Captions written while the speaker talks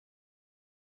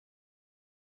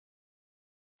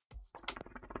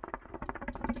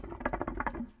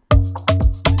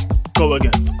go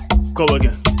again, go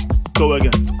again, go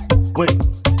again, wait,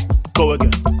 go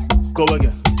again, go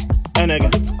again, and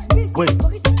again, wait,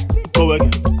 go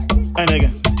again, and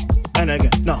again, and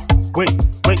again, no, wait,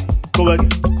 go again,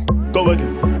 go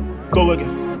again, go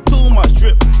again. Too much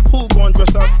drip, who gon'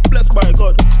 dress us? Blessed by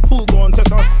God, who gon'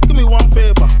 test us? Give me one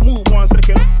favor, move 1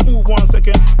 second, move 1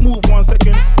 second, move 1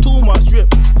 second. Too much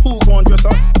drip, who gon' dress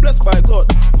us? Blessed by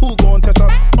God, who gon' test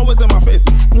us? Always in my face,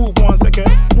 move 1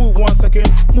 second, move 1 second,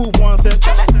 move 1 second.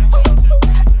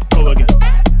 Go again,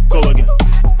 go again,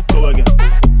 go again,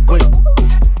 wait,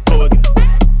 go again,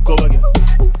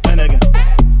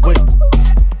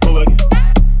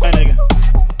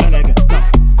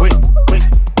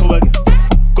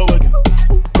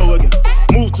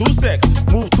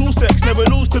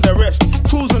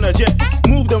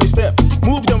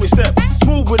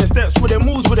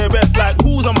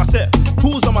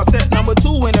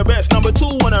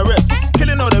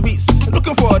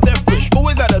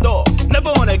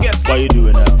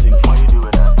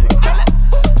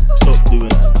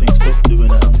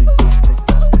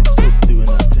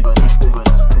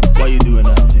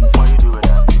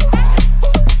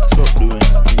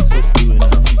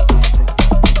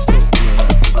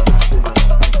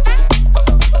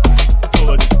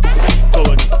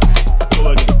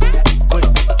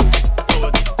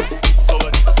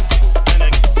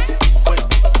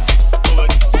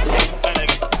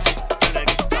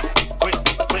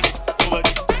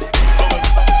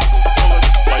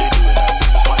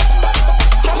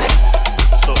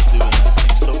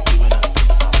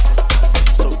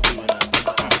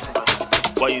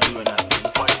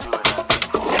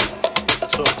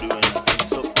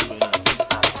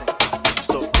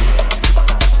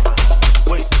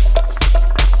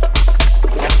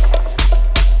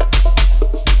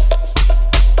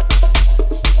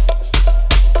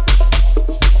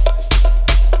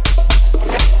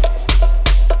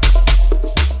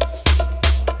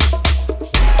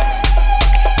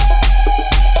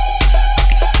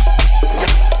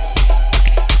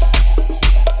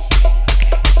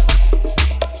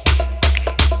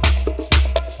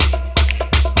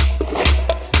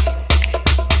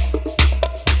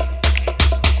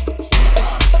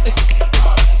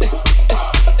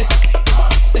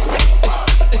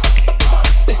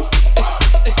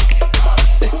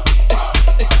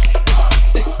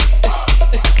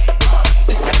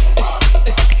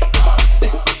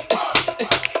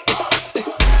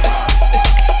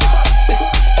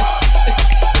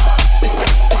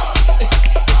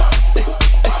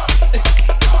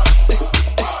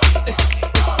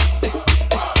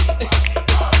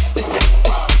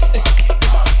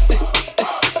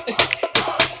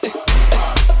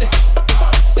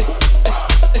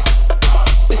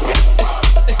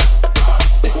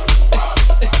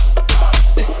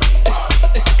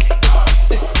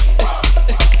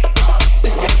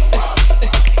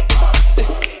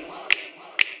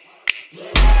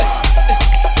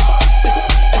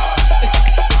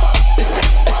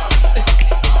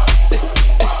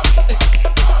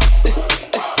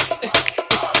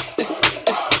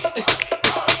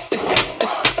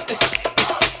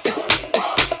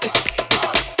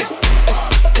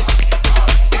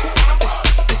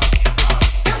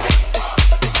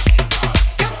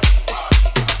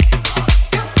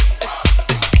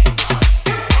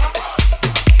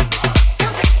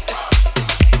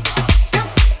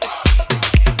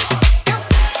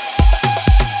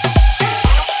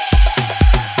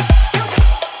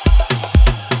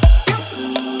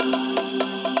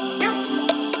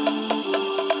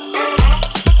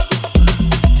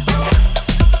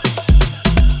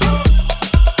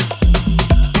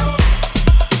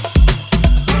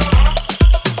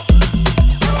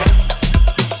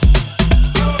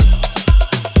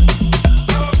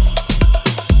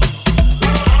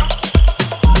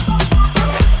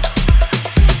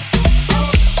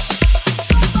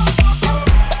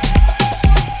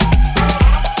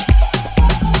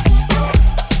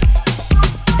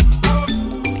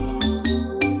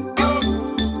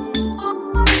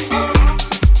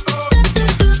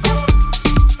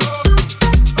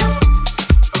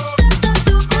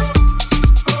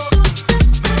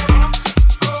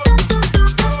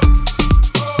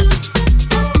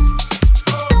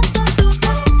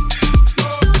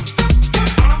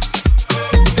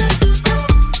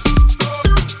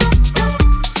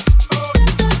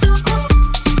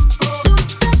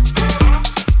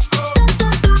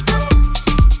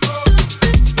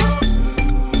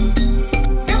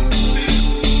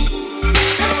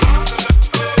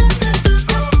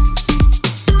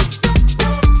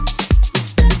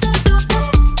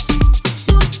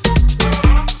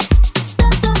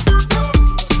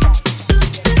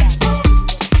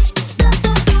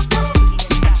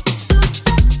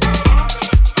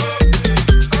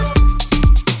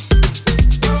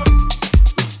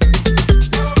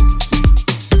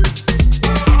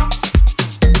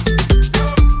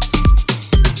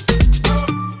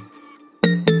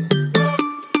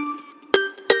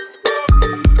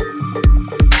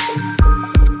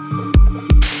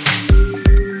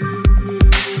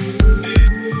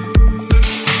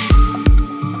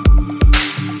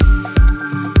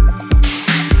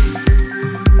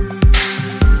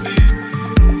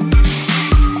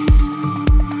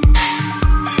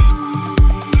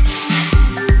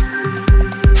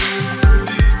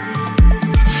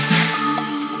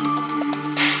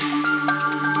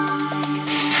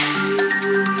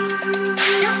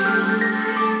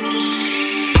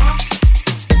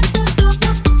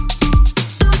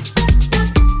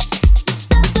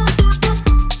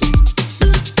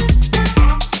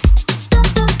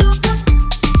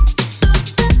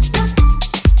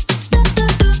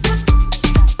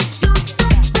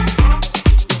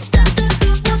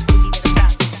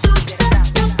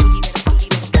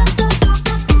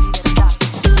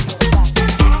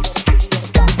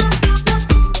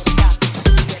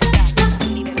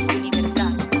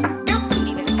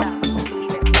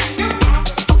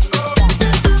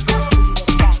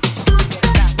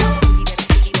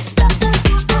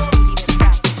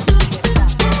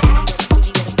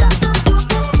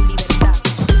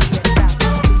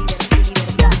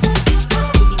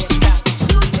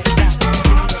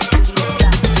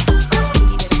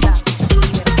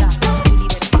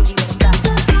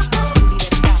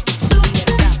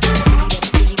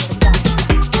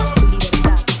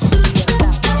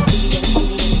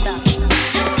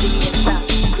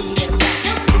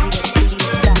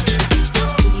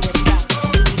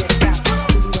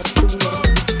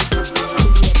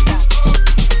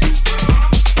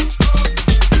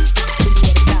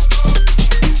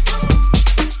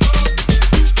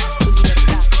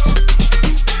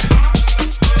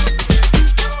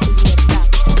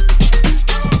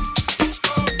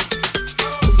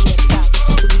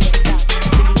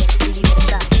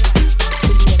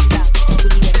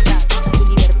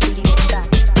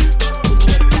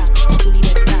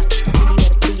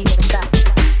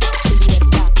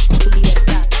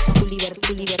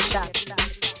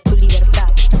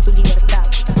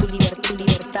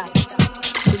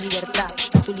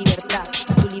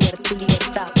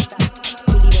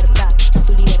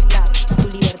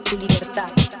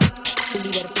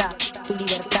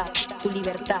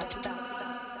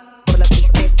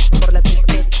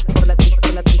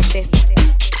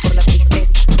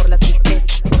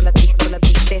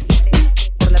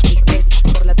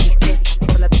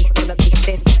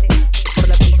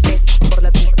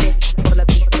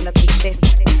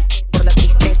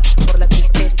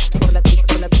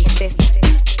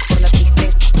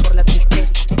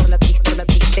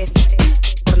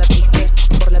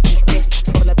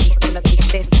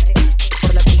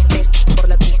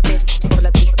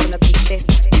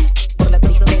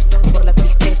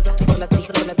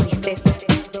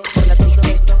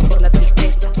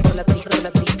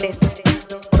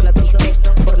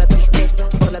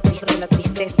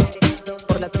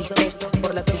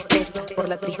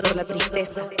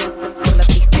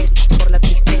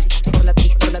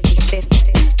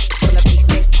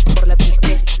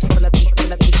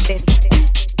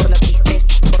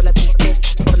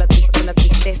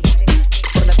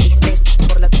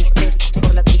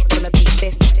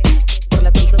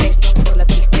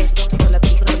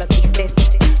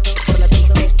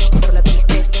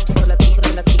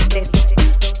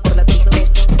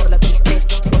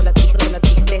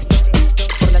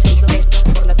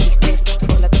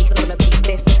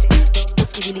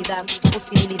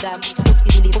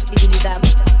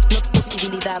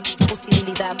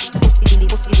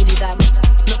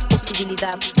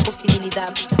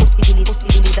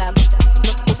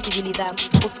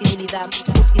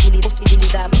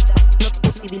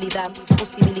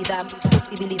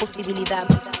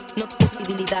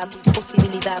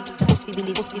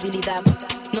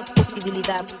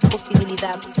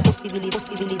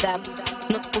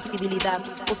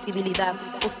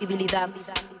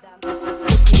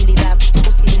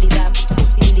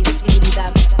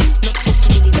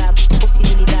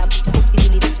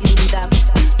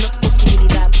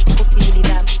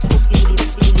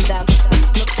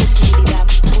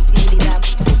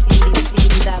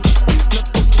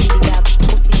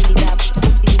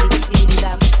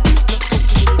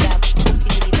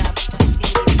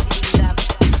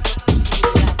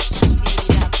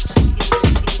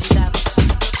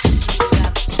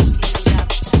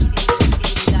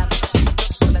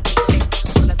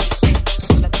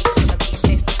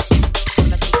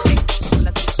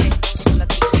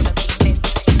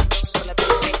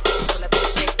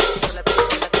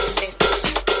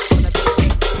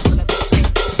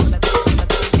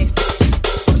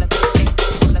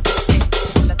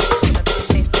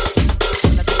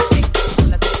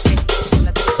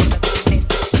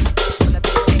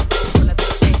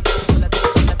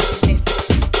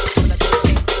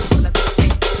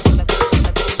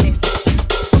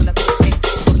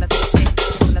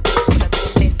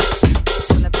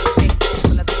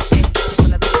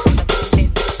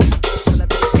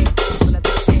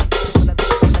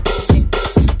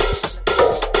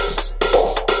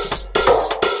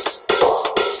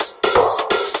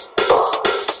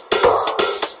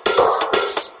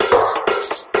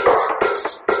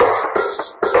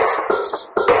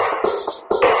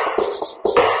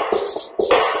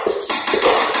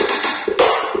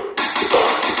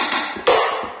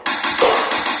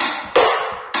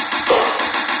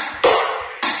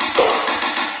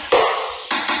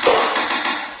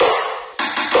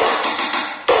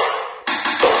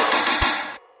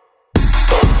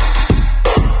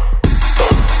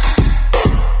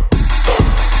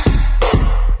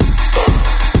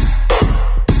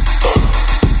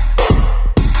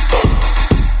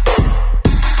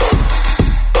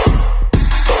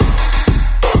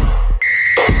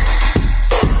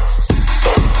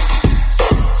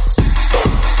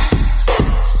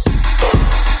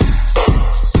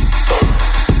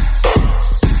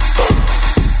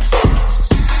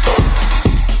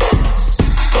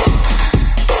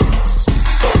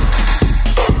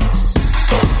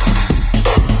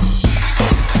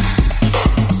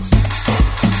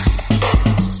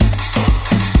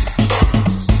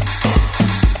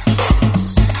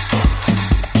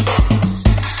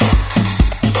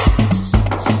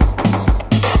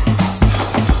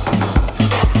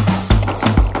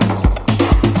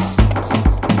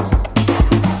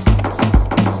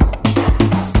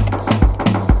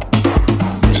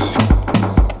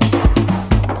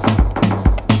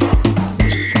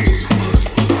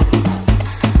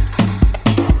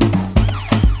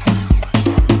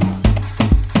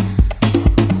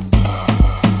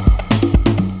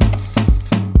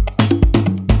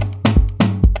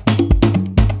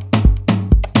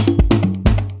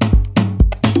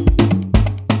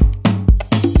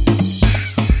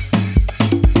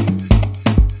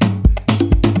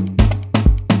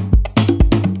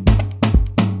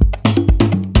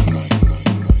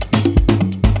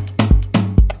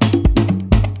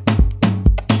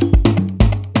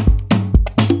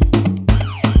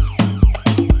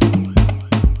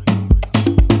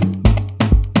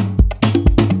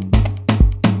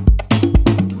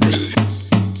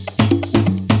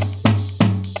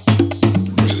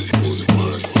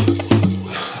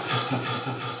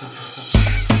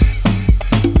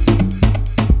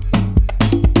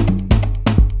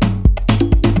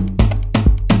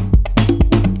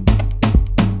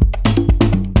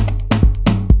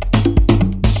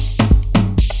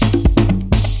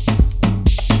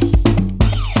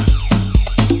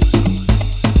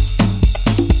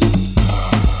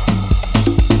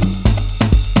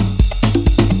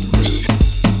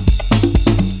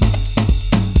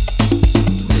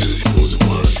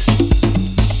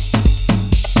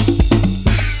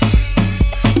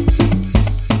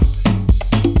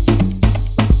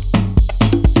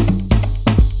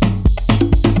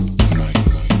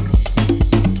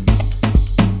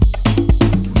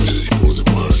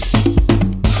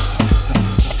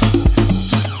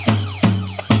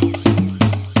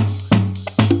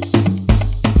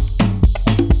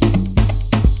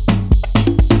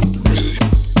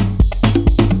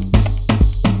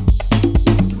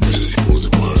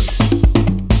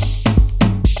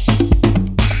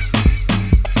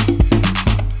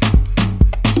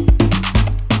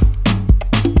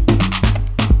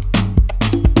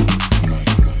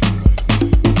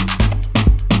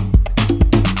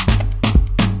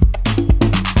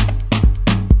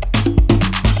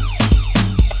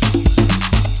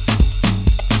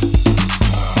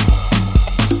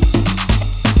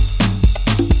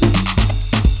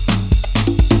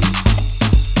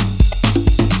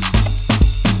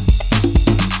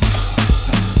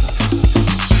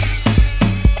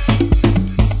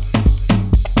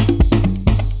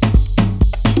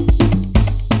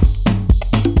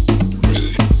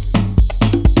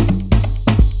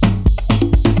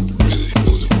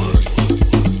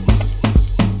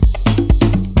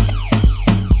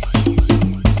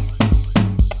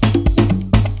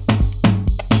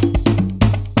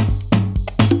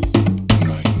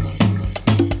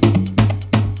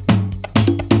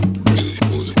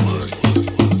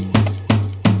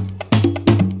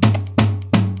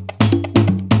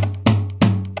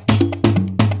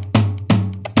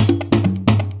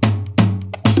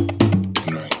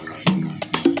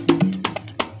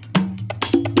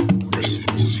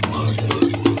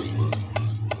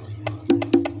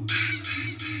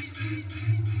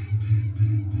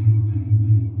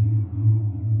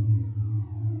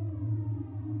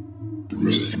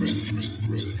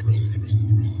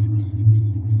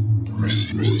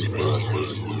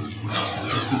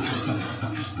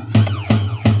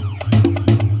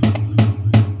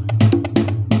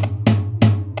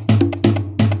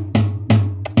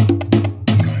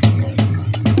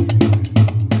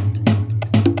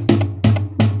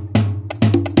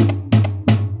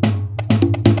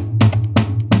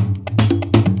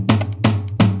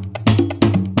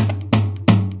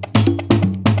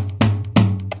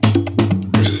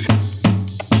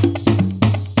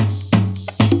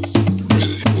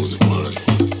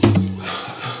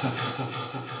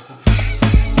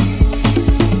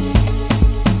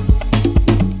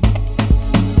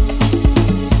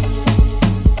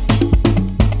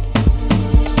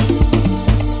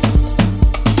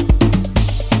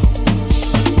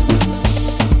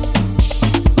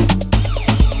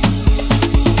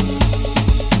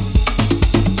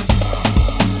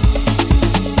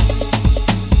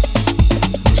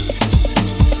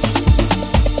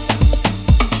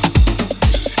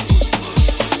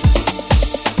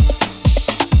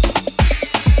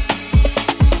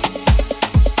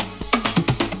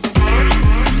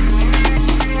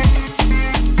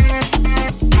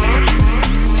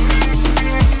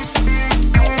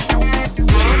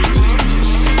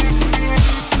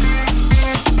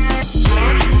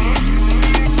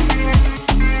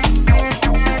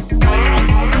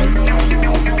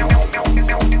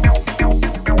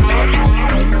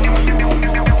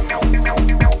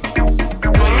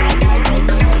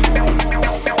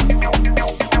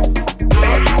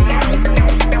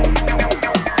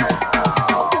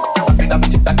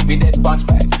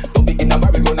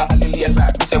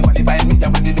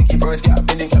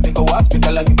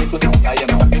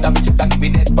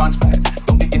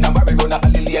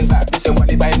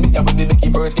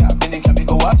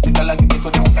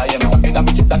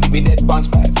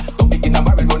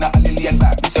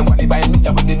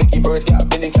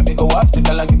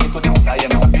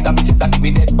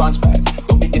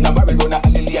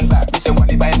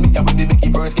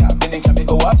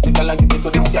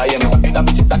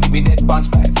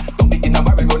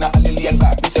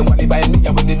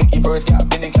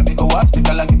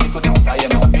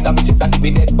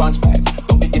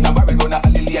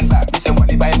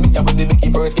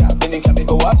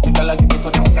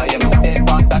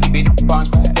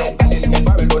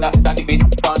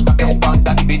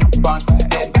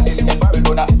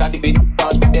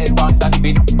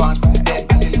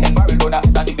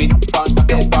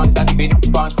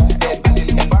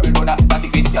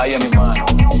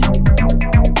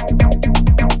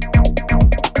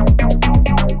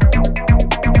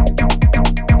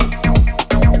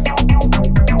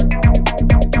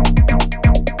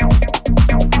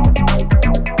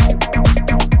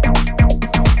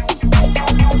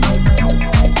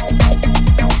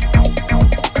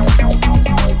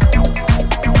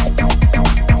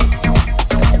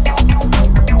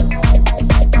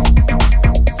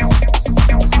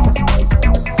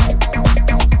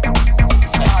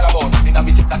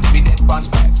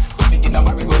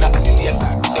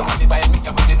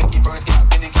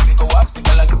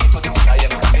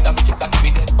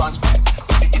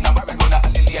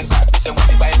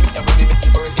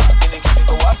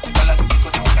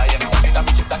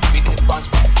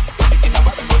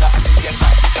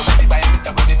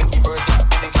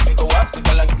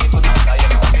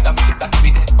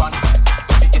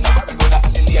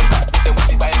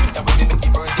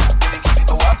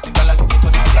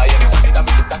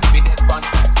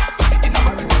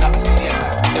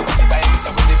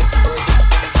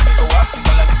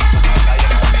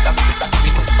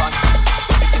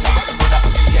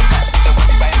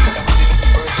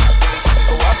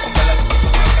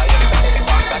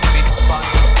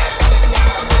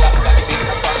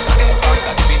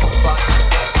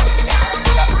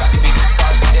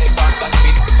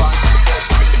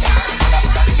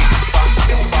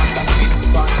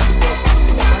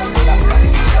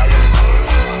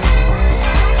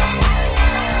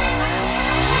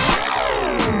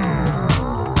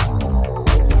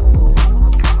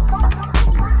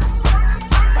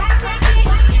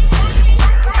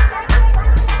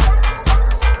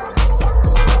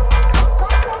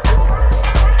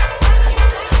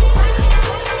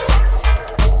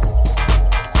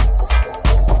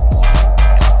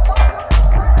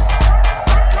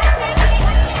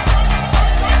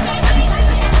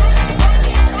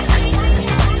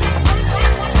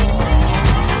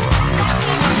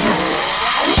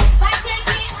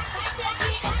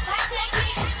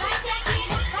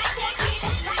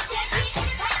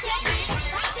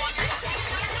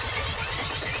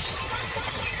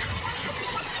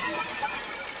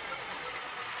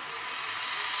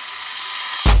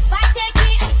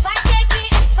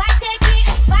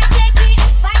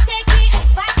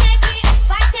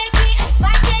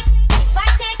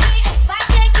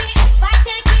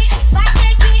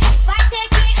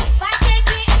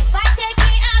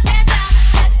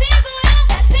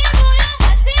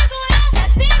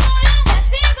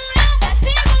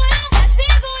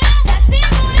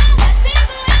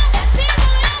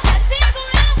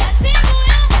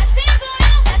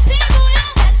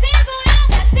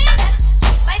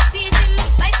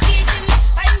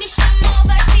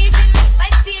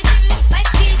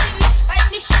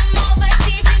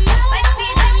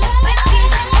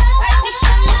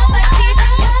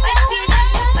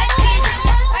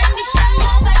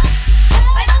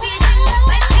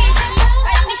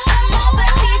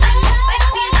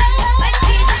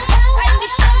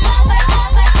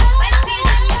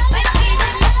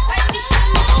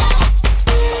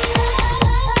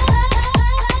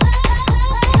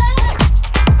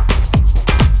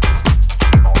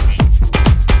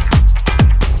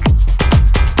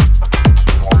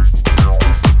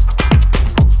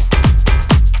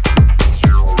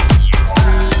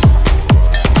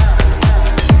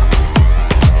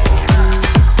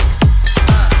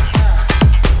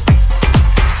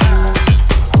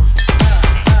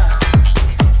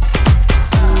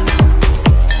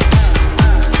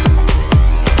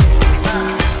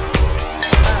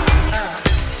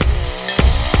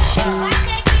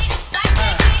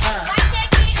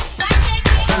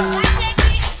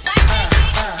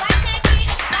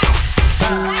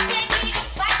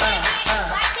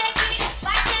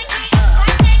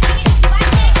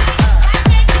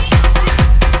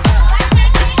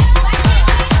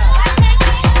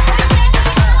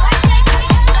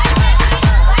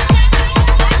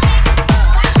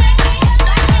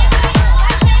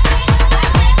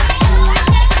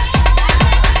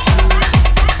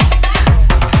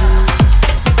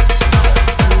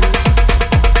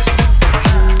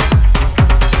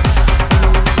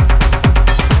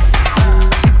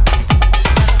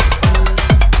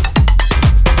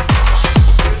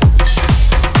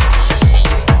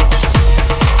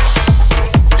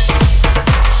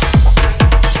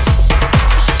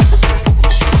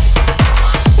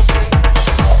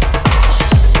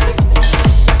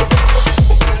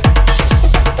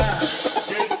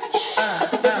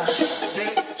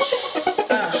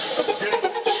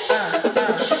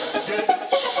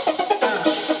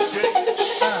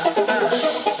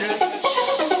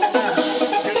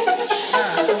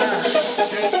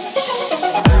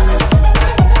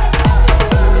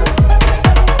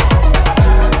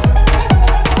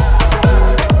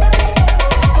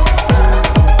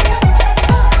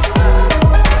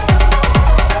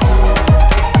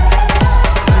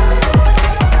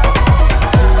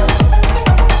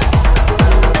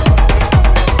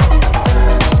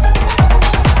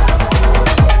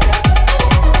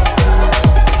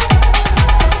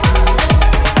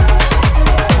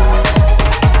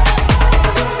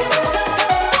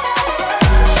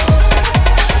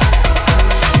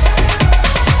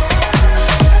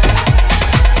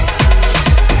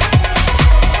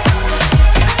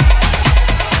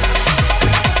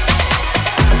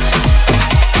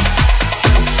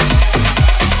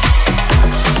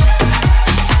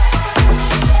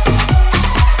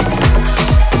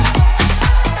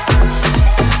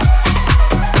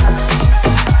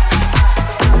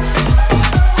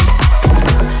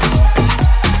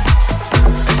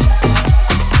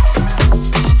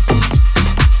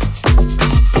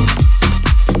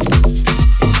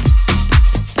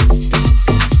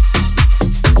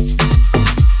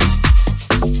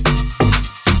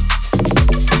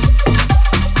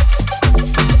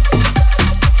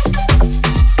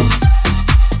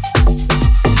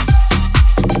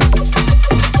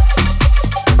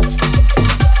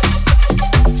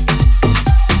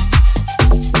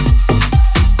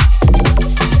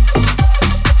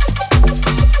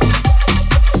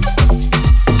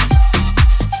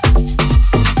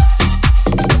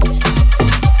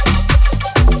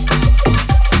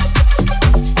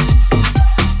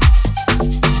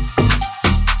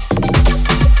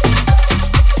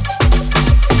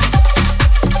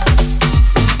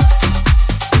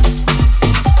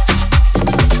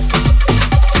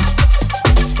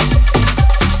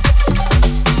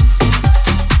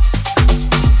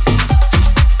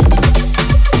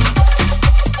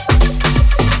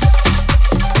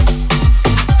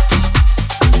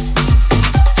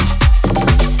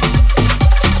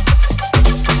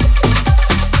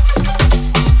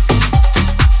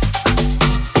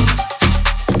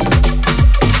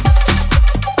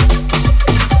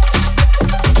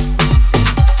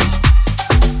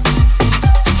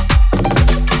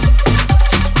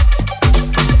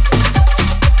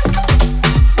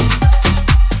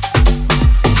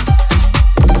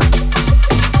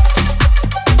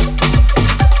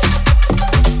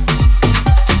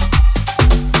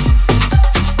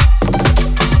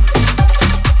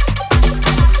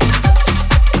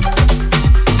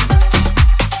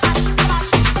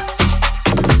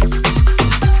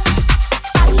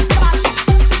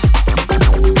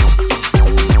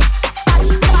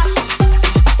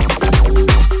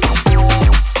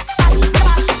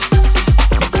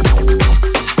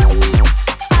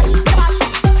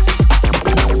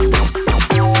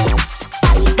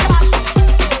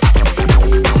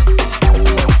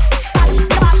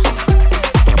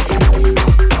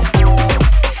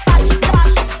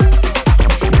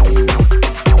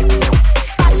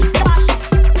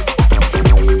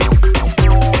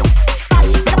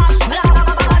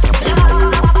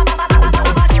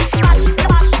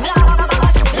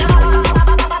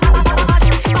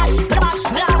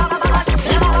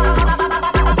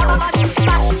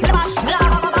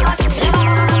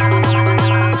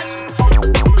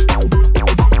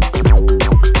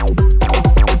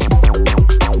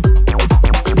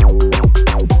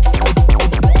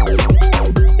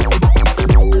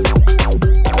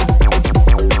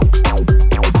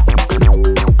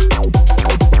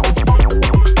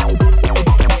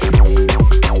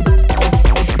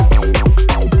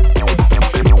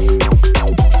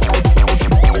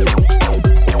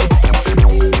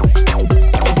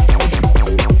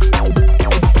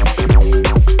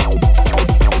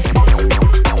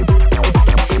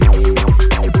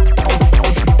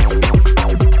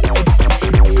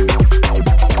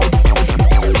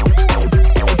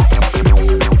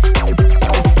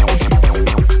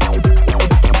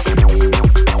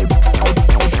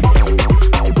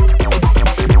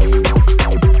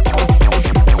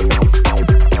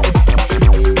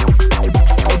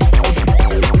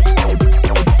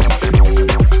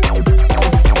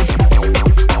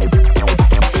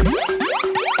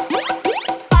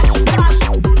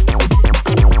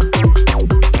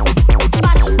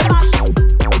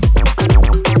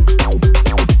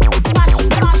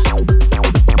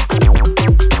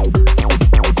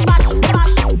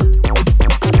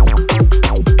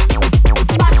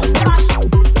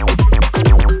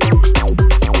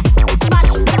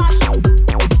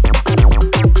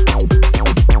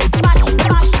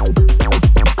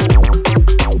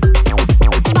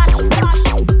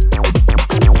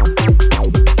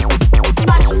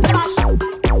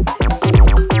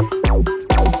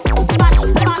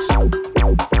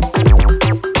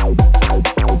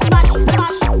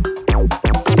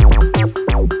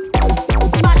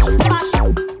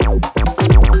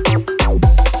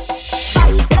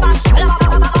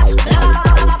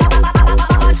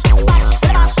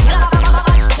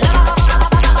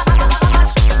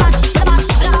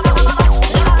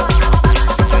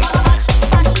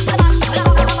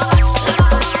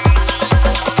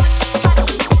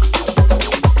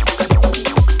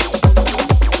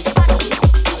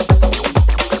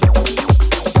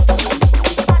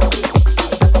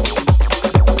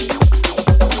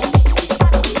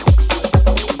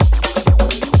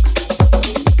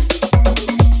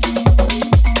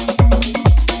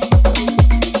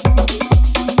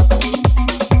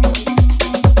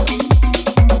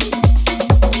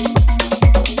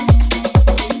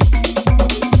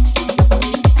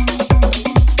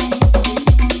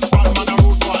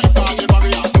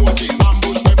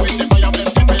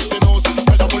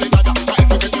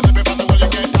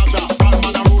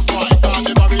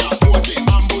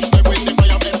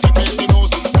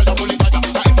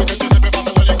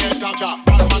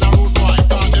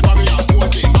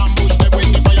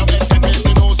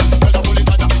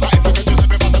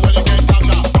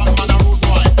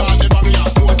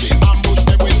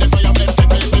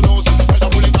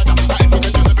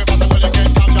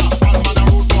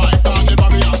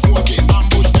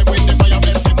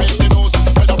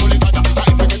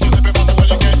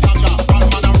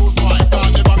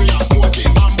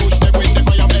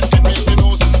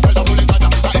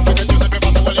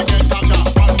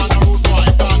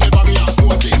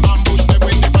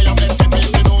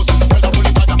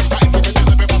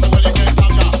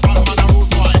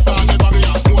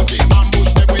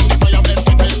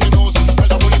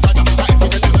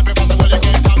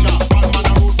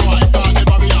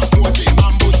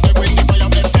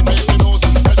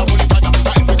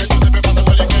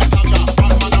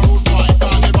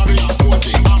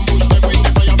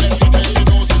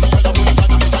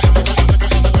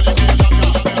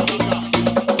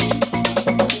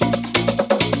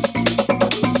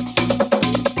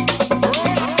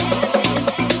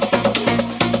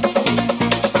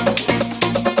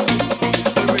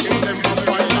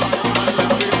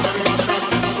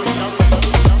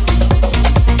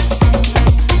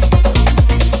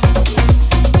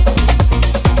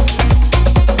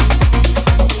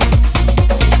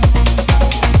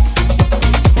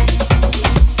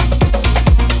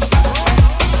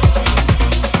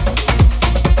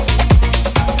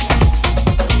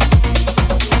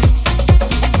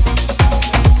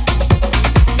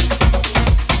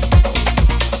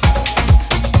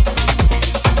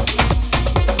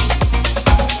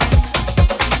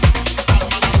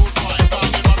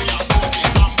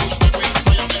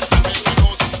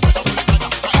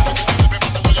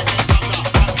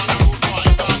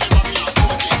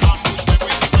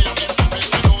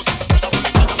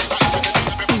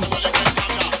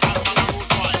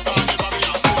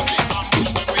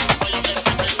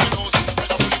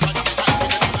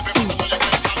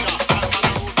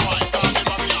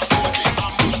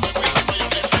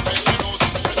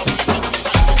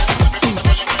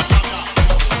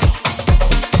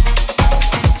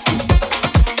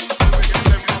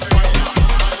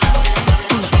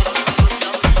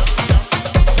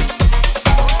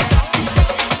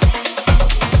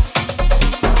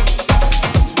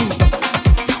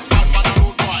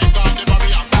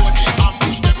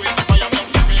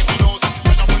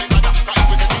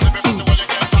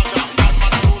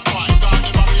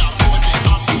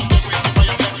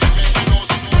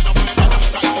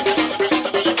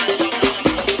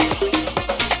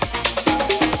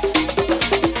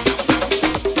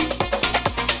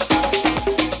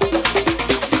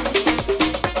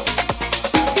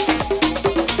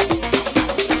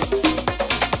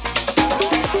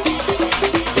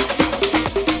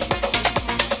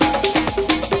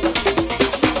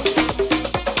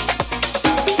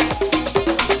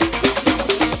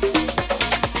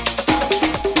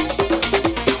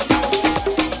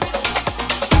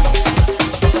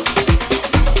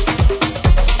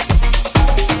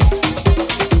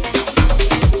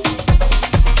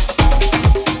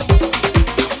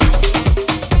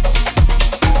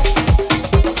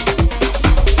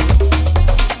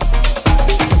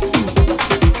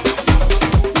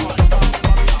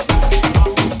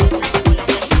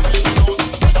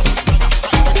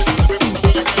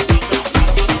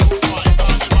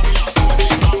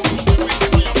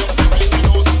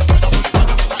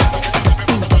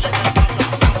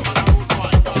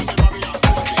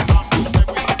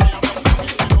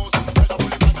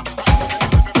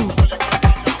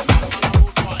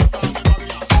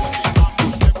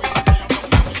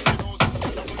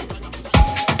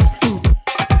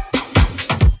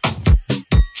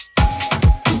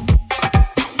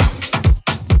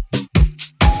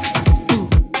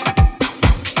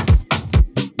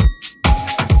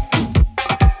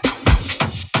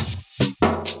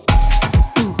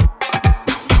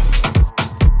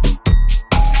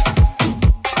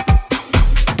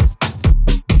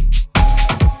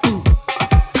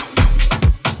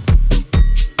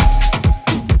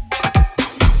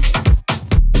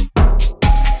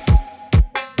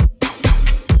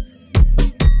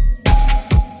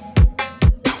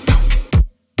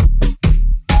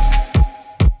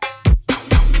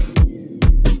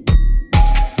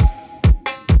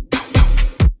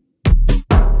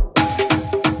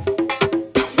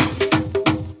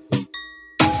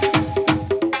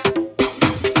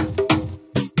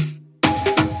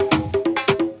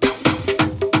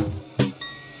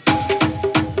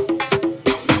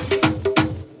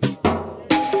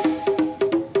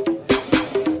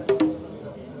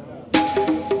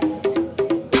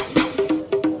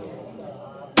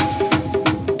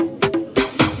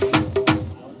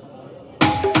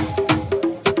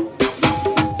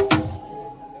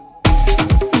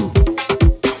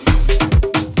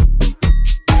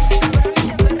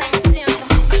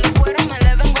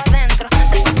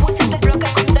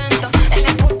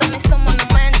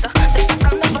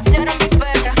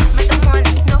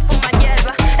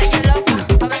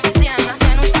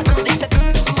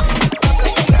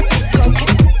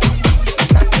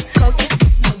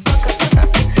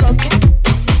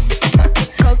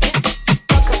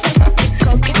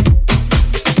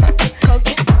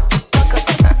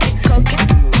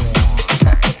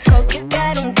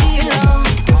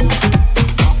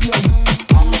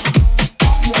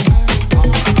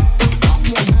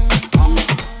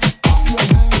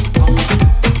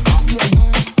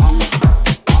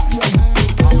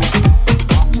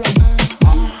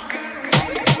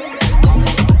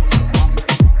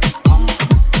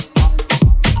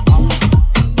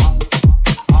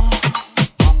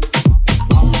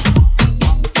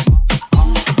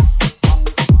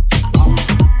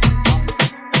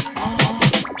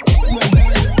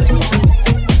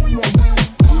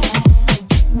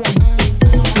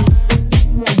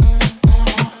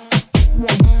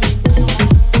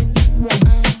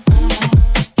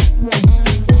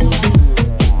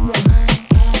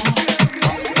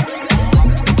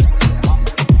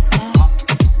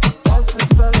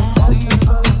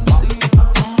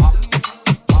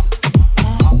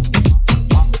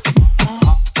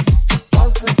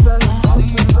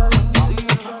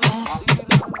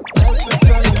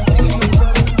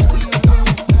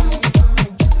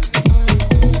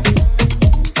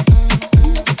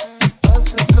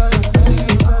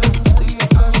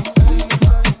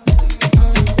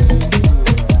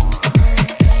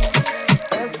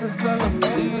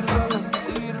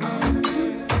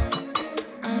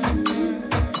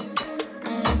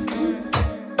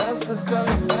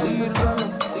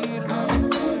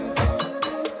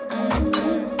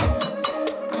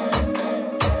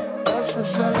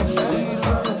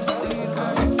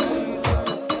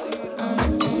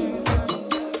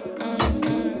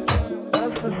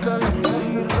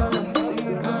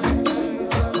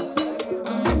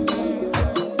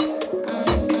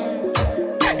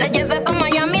 La llevé pa'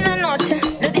 Miami de noche,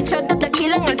 le di shot de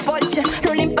tequila en el porche.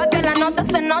 Rolling pa' que la nota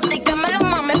se note y que me lo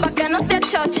mame pa' que no se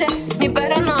achoche. Mi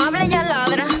perra no habla, ella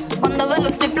ladra, cuando ve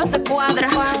los ciplos se cuadra.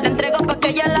 Le entrego pa' que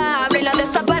ella la abra y la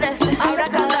desaparece.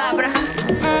 Abracadabra,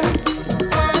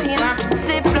 magia,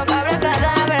 ciplo,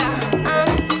 abracadabra.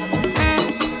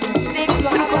 Ciplo,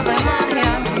 truco de magia.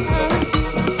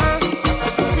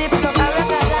 Ciplo,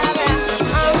 abracadabra.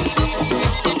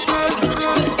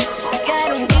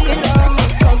 Quiero un kilo.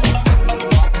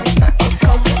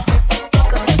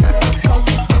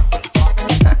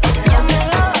 Ya me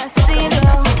lo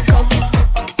vacilo.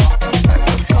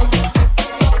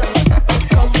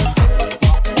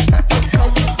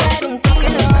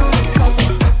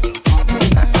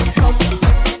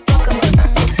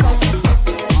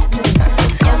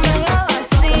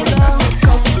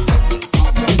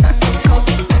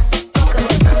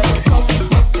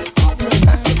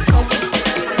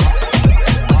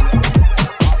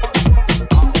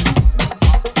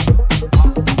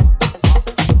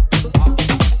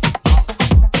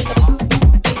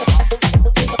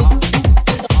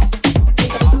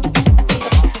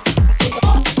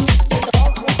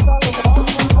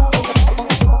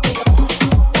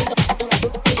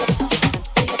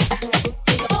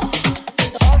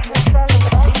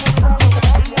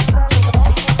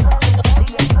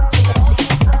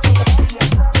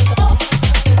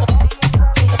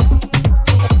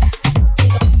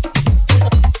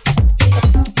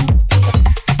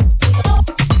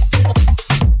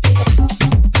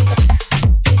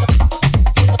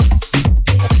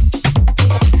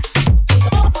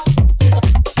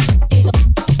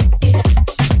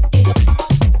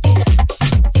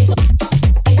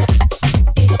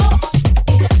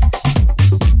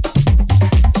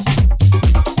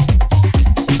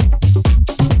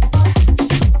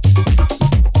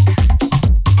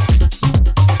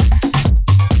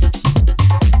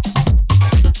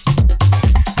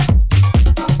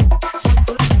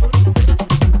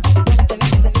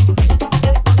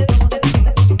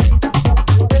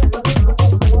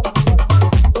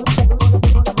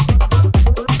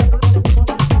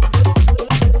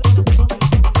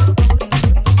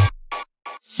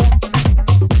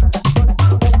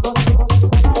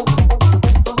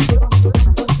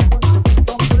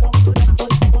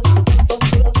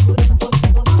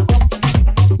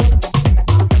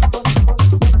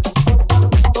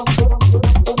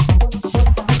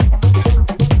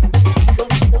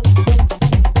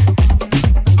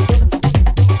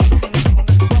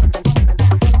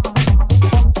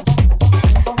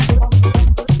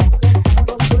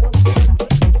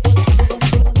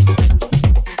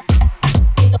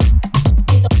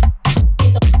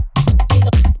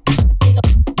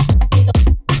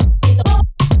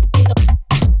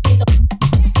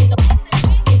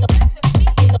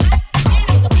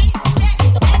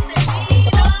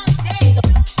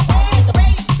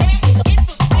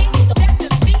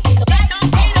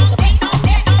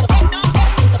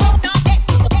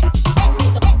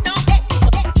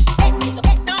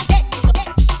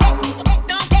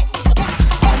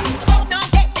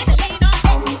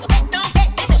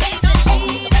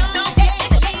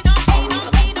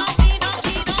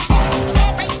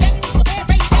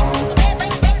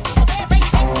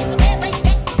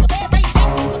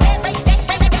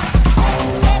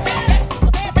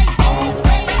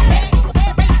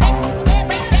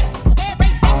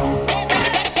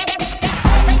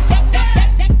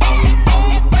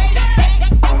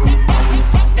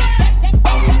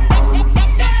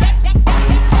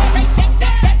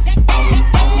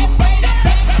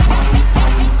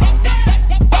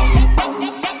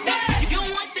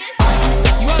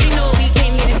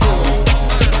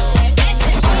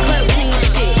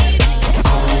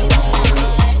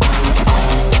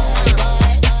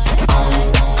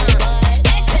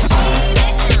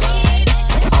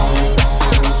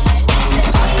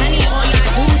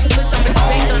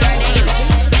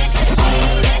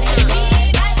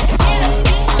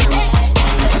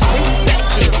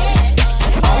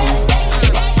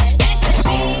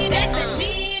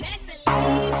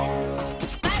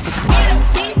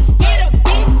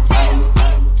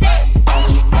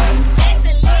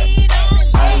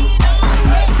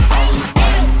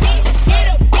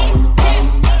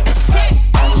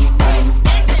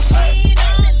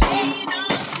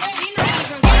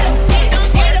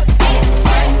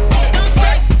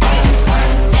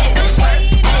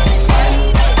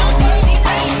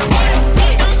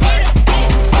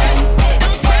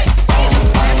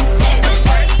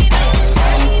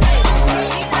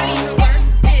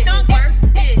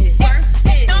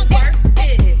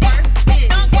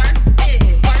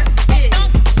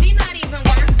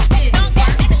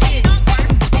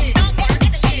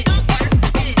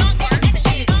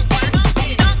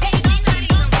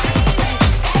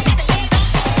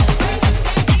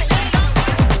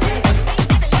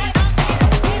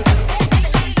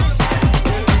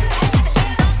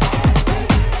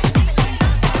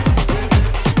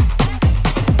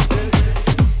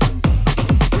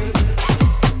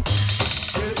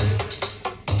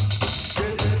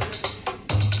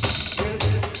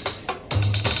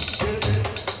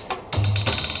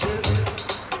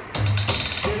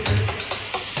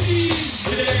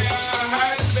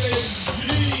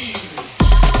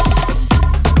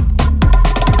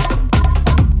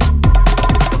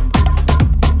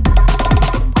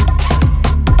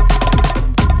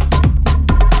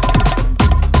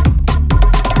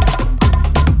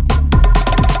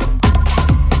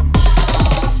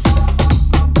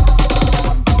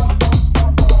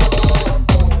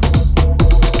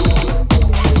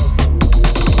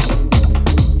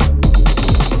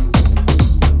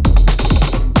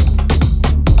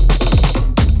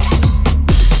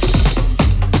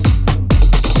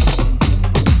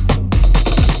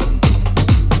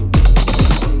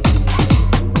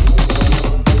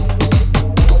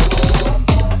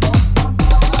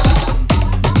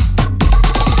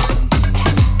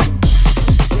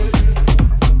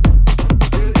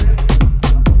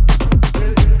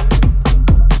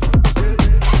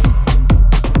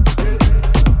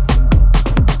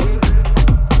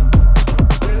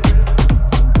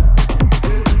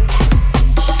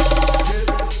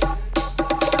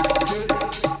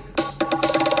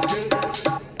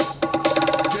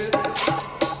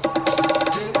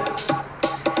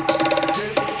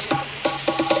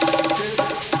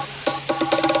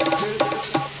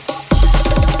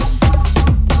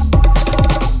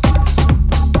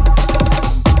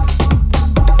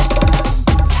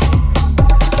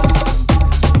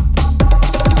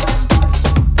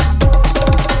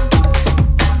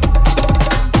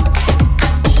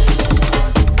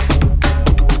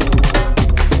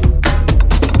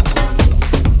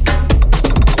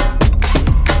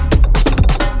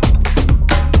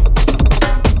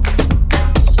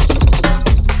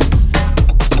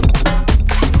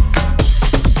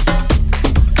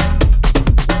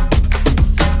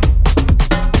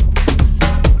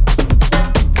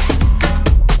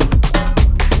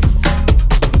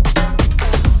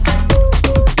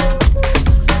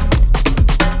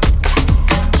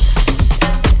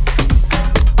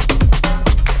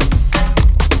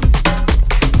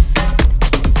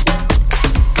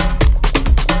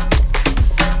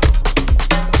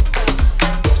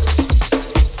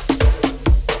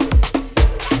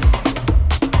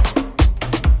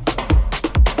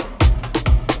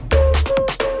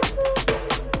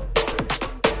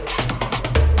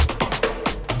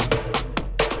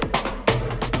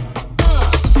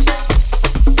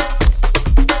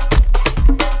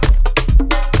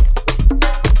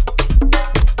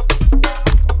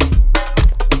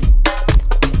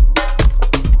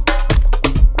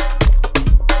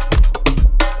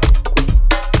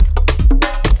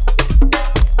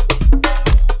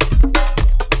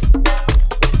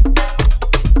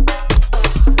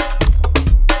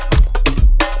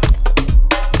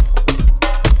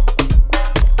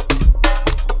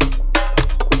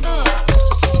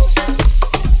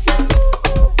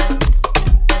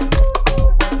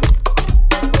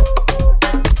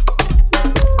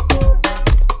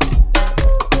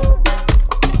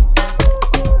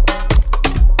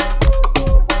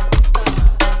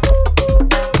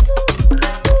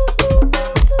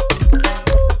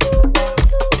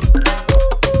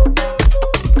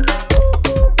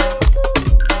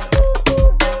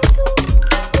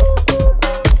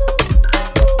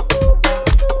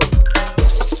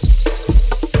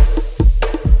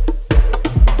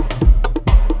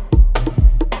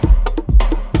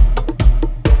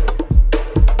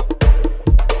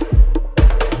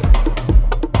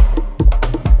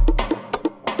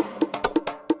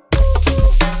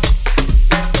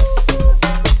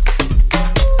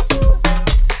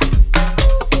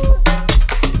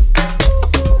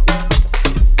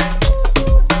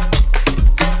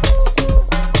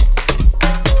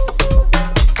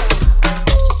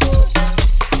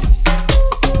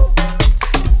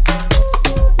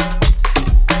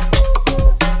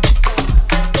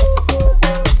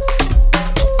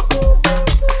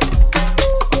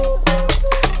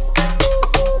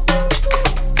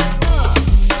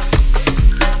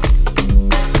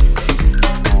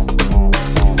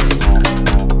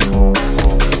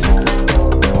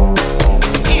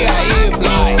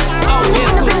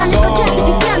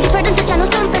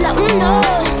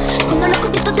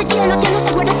 no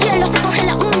se guarda hielo, se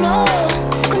congela uno.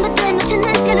 Cuando estoy de noche en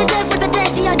el cielo y se vuelve de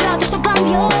día, ya todo eso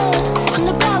cambió.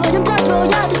 Cuando acabo de un cuatro,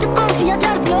 ya tú te confías,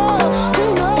 diablo.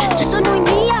 Yo soy muy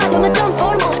mía, yo me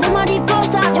transformo. No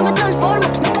mariposa, yo me transformo.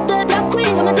 Me capto de drag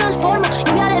queen, yo me transformo.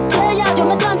 Lluvia de estrella, yo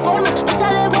me transformo. Pasa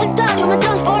de vuelta, yo me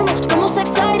transformo. Como sex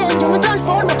siren, yo me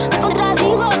transformo. Me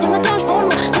contradigo, yo me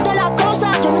transformo. Siento la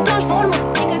cosa, yo me transformo.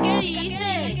 Chica, ¿qué dices?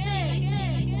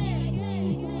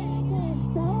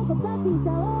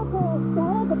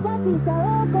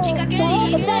 Chica, ¿qué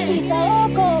dices?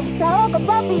 Saoco,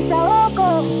 papi, saoco.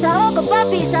 Saoco,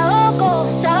 papi, saoco.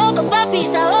 Saoco, papi,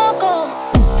 saoco.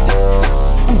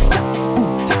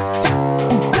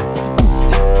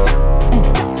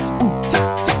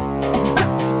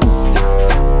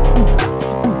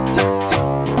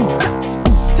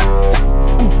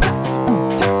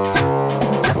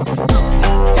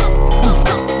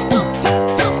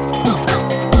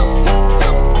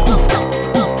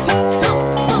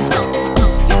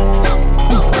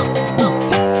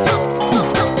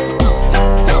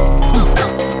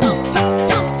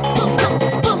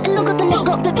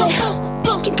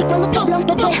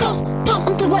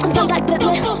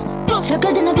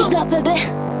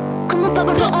 Como un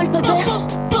pavo real, bebé.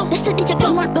 La cerilla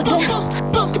como el bebé.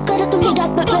 Tu cara, tu mirada,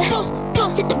 bebé.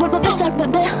 Si te vuelvo a besar,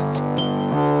 bebé.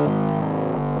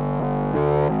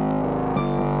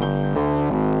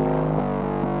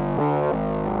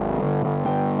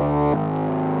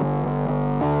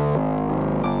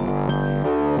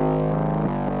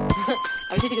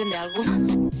 A ver si sirven de algo.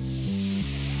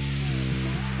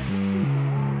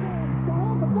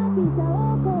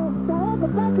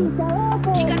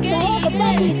 Chica, ¿qué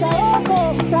dices?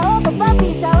 Saoco,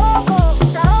 papi, saoco.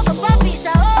 Saoco, papi,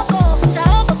 saoco.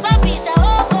 Saoco, papi,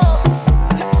 saoco.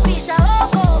 Papi,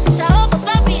 saoco. Saoco,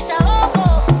 papi, saoco.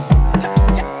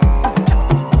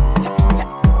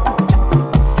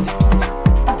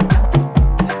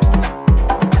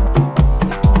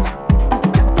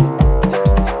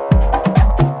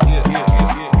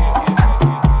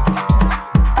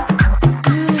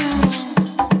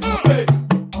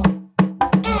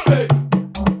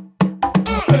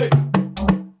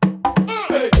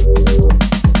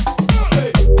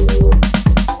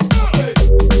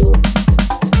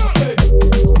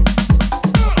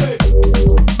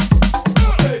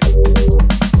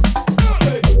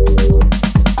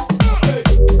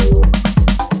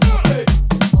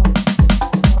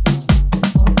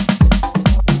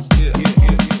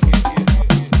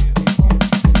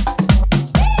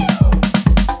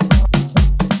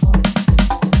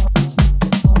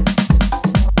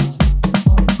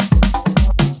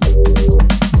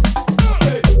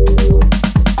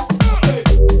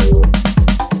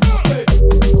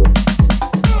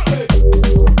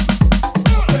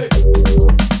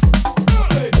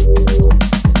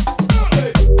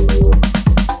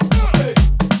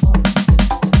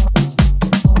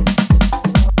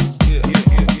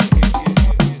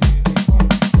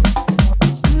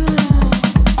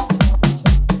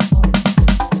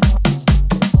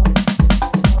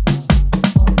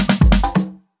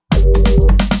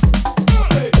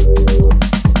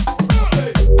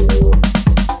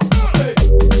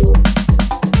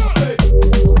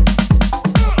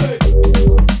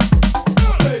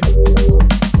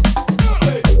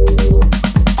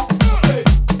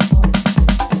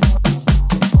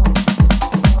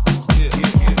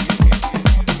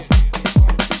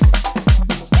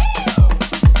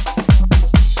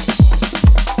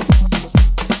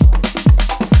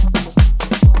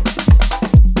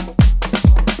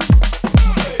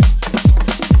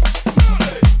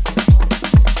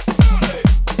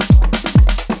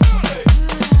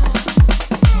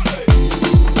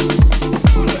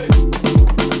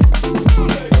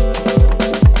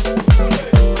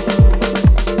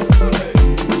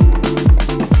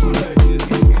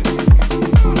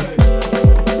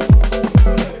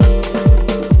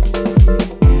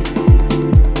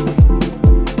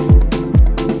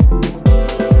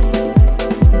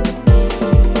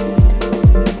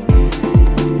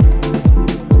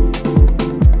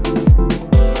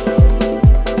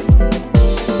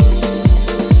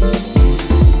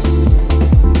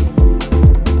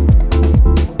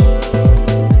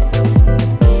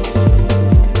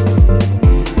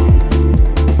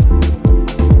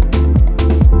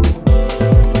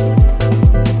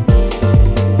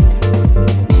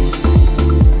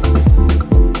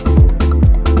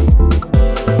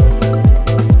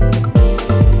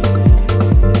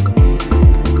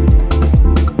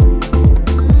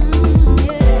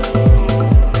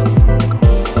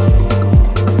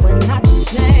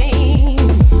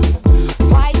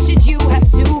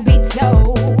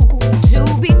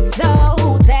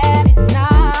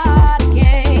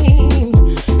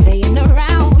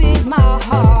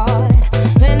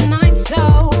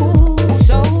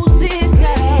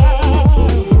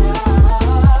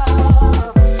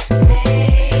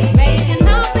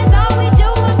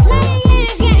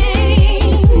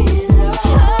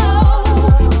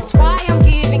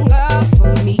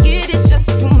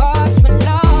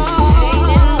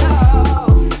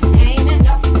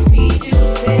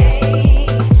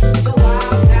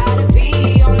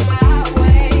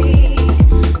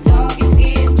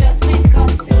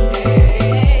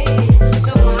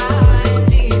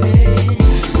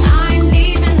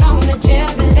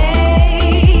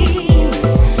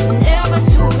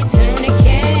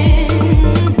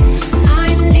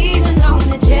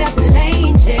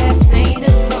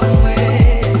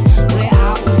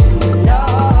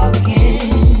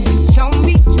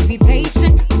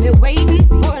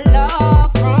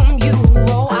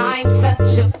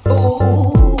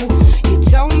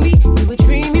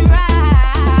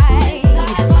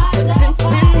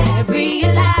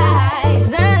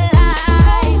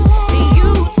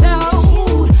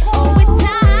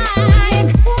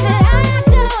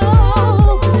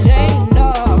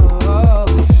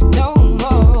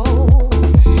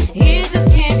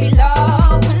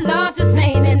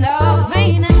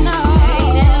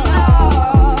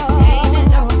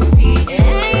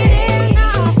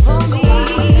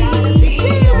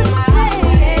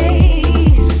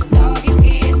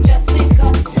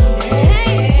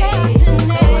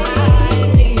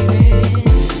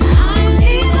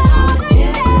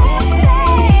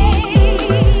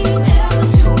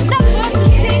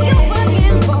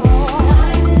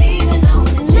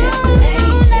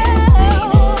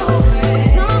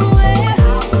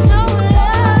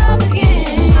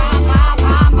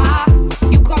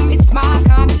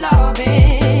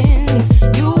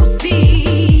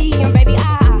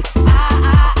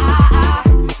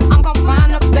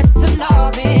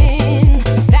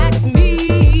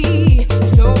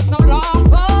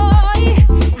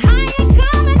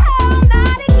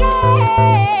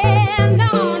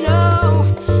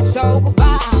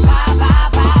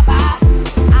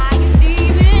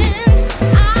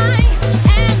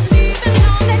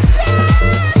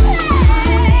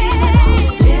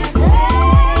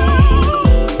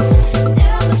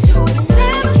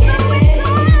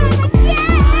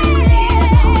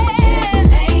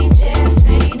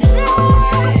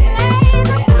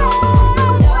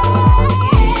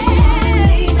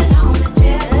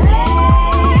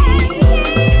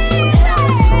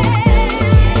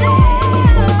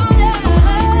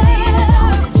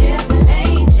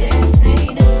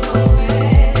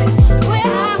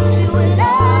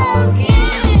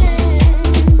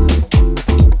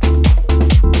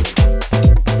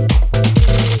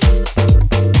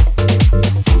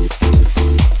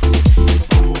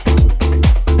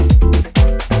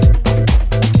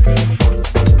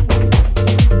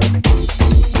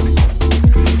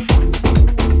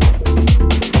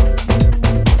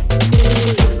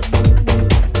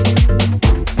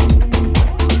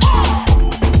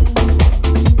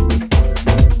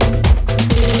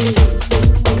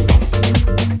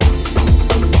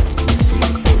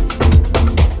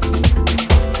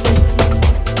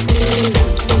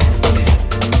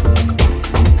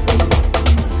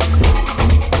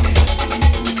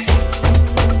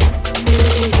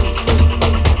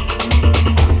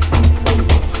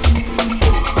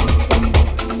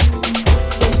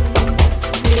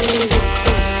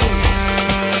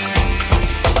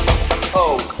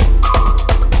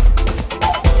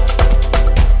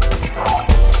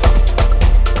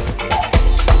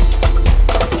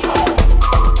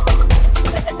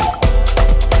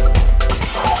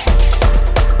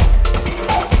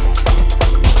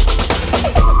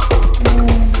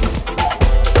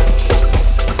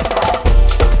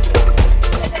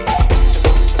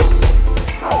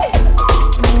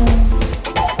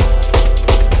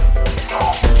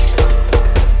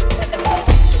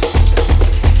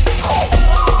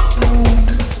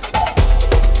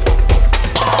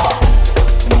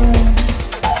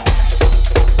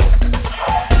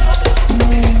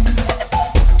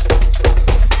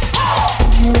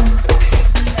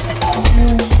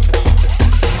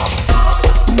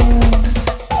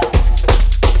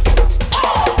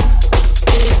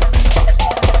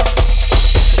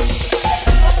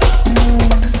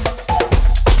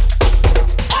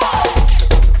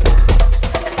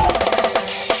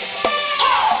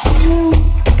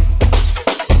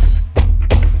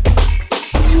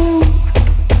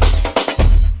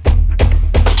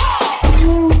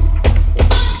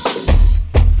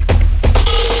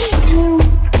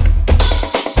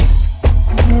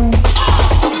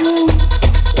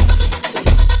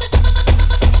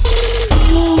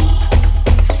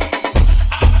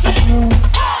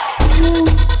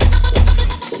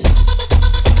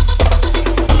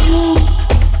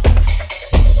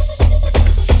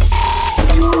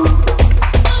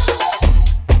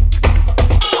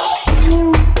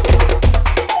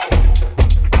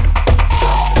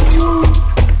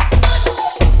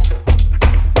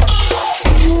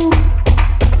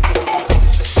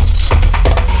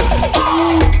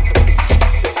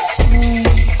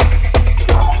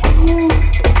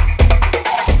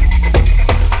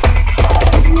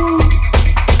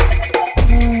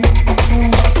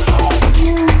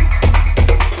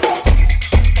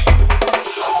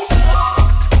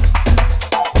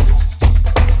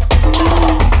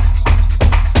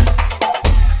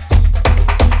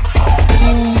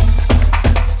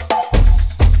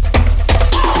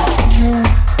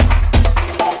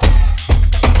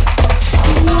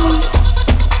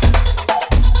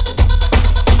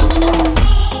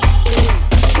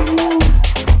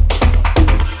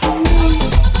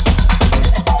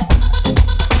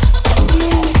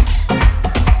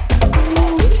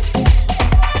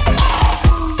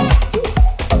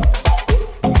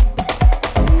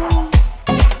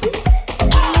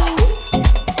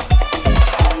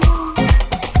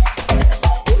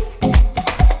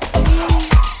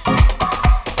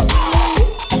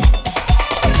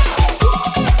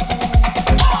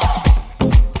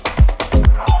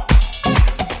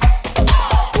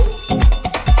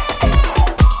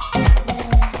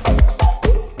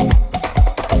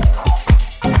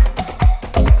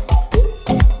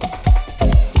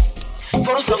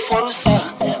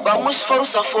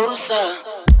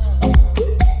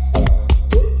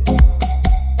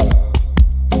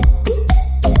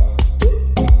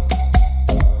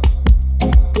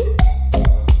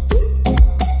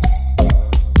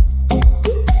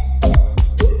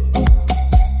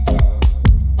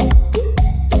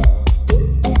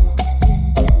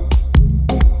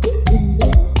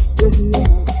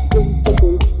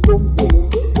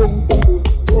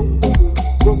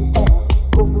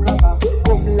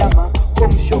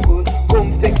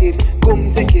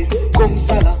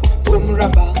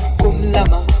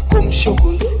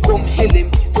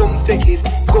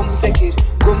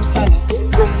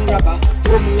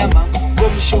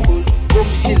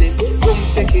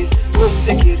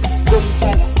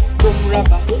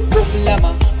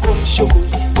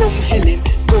 come hill it,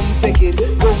 come pick it,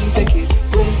 come take it,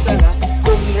 come tana,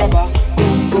 come rubber,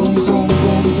 come, come, come,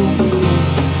 come.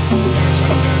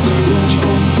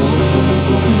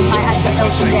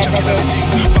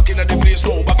 Back in the place,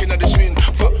 no, back in the swing.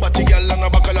 Fat body girl and a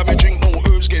buckle of a drink. No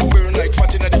herbs get burned like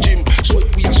fat in the gym. Sweat,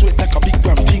 we a sweat like a big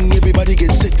gram thing. Everybody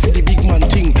get set for the big man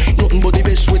thing. Nothing but the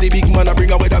best with the big man. I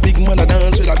bring out with a big man. I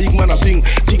dance with a big man. I sing.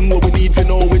 Thing what we need for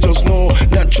know, we just know.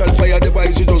 Natural fire, the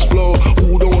vibes we just flow.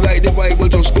 Who don't like the vibe will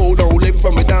just go down. Live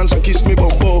from a dance and kiss me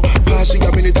bumbo. Passing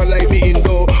a minute, I like me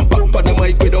indoor. Back on the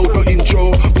mic without no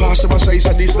intro. Pass my size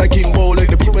and this like Kimbo. Like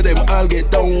the people them all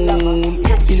get down.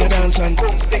 In a dance and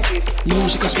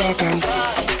music a spark and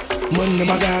man them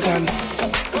a gargan.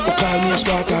 Who call me a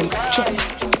Spartan?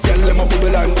 Tell them a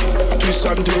bubble and twist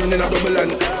and turn in a double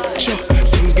and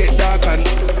things get dark and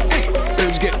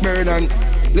herbs get burned and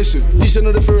listen, this is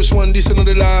not the first one, this is not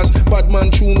the last. Bad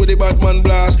man tune with the bad man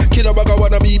blast. Kid a bag I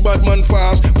wanna be bad man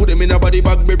fast. Put them in a body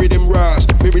bag, bury them ras.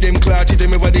 Bury them clatty,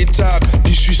 them ever they talk.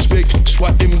 Disrespect,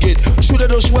 swat them get. Shoulda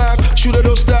just walk, shoulda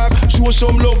just talk. Show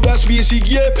some love, that's basic,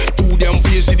 yeah. Too damn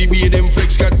face the way them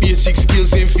flex. Got basic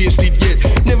skills, ain't faced it yet.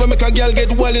 Never make a girl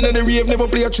get wild in the rave. Never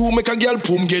play a tune, make a girl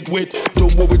boom get wet.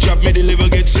 Don't what we drop, me the level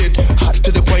get set. Hot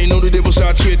to the point, now the devil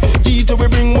start sweat. Eat we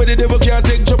bring where the devil can't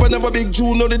take. Drop another big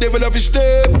tune, now the devil have his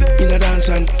step. In a dance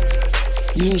and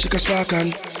music a spark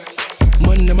and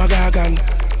man them a gargan.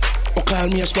 Or call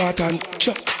me a Spartan.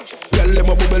 Girl them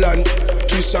a bubble and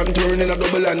twist and turn in a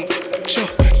double and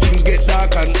things get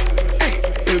dark and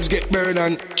herbs get burned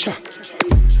and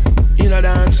in a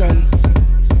dance and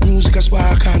music a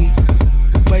spark and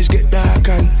vibes get dark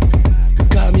and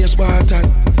call me a Spartan.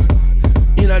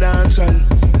 In a dance and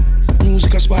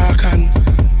music a spark and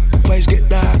vibes get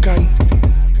dark and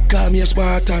call me a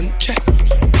Spartan.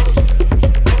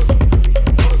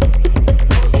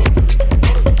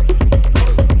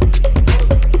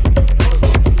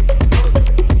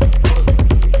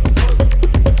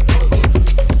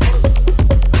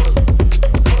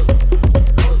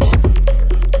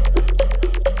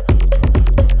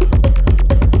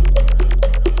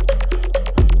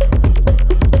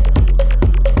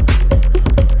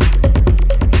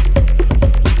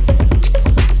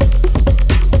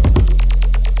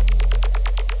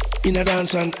 In a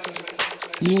dance and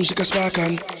music a spark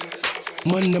and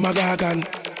man them a gargan.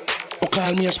 Or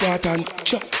call me a Spartan.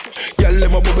 Girl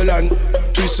them a bubble and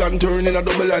twist and turn in a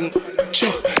double and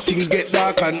things get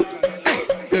dark and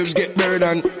herbs get burned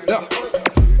and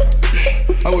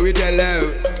how will we tell them?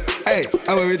 Hey,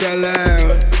 how will we tell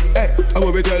them? Hey, how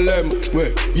will we tell them?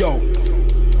 Wait, yo.